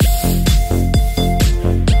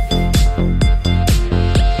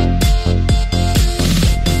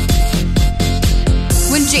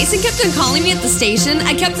Jason kept on calling me at the station.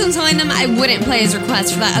 I kept on telling him I wouldn't play his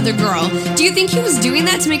request for that other girl. Do you think he was doing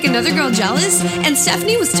that to make another girl jealous? And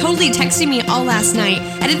Stephanie was totally texting me all last night.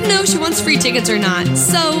 I didn't know if she wants free tickets or not.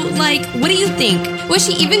 So, like, what do you think? Was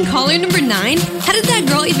she even caller number 9? How did that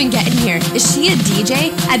girl even get in here? Is she a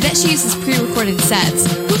DJ? I bet she uses pre-recorded sets.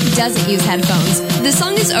 Who doesn't use headphones? This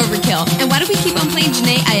song is overkill. And why do we keep on playing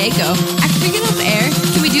Janae Aiko? After we get off air,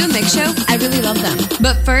 can we do a mix show? I really love them.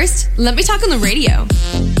 But first, let me talk on the radio.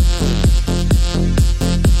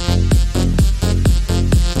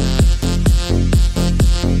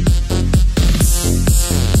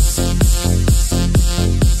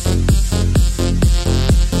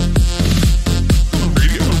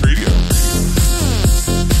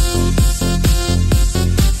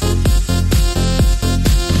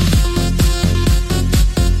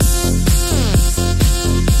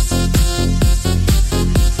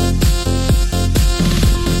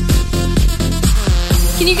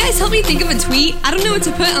 Can you guys help me think of a tweet? I don't know what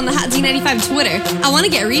to put on the Hot Z95 Twitter. I want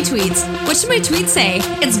to get retweets. What should my tweet say?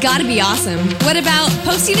 It's gotta be awesome. What about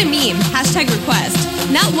posting a meme?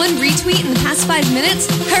 #request. Not one retweet in the past 5 minutes?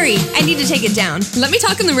 Hurry, I need to take it down. Let me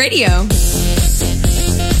talk on the radio.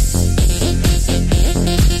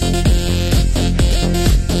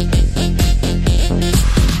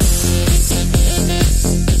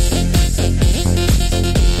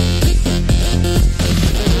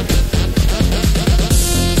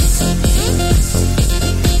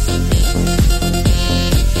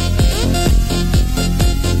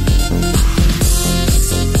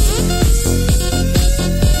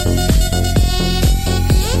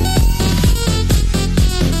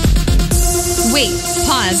 Wait,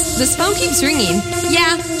 pause. This phone keeps ringing.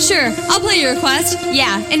 Yeah, sure, I'll play your request.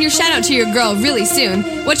 Yeah, and your shout out to your girl really soon.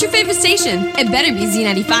 What's your favorite station? It better be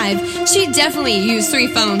Z95. She definitely used 3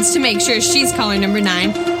 phones to make sure she's caller number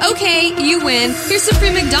 9. Okay, you win. Here's some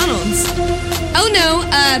free McDonald's. Oh no,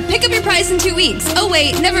 pick up your prize in 2 weeks. Oh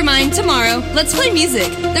wait, never mind, tomorrow. Let's play music.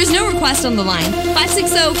 There's no request on the line.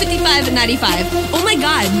 560-55-95. Oh my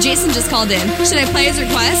god, Jason just called in. Should I play his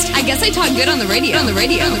request? I guess I talk good on the radio. Let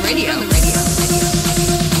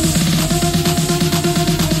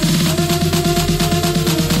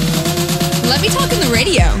me talk on the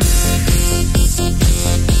radio.